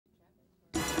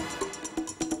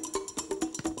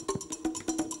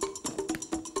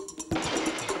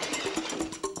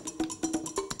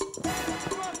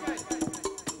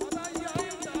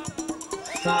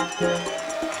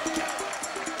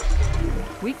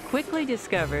We quickly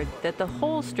discovered that the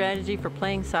whole strategy for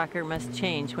playing soccer must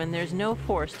change when there's no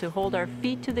force to hold our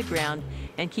feet to the ground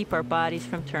and keep our bodies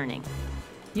from turning.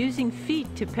 Using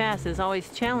feet to pass is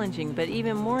always challenging, but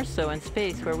even more so in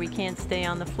space where we can't stay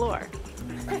on the floor.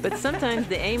 But sometimes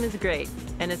the aim is great,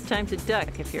 and it's time to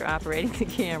duck if you're operating the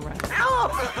camera.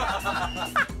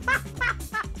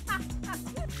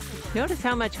 Notice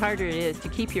how much harder it is to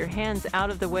keep your hands out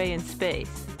of the way in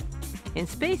space. In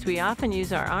space, we often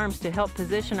use our arms to help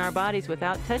position our bodies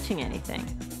without touching anything.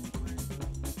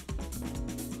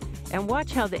 And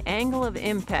watch how the angle of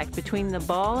impact between the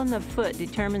ball and the foot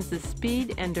determines the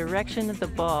speed and direction of the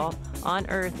ball on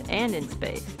Earth and in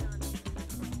space.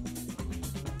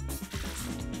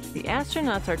 The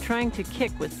astronauts are trying to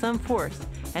kick with some force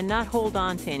and not hold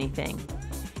on to anything.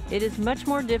 It is much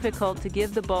more difficult to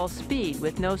give the ball speed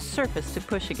with no surface to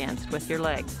push against with your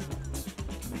legs.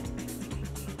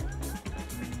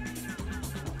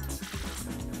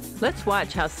 Let's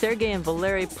watch how Sergei and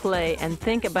Valery play and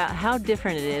think about how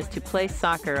different it is to play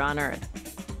soccer on Earth.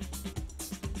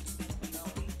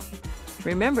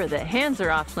 Remember that hands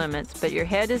are off limits, but your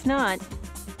head is not.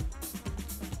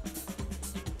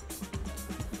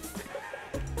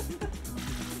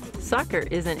 Soccer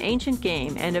is an ancient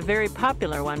game and a very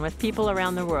popular one with people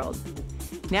around the world.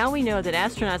 Now we know that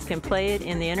astronauts can play it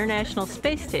in the International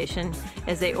Space Station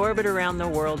as they orbit around the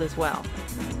world as well.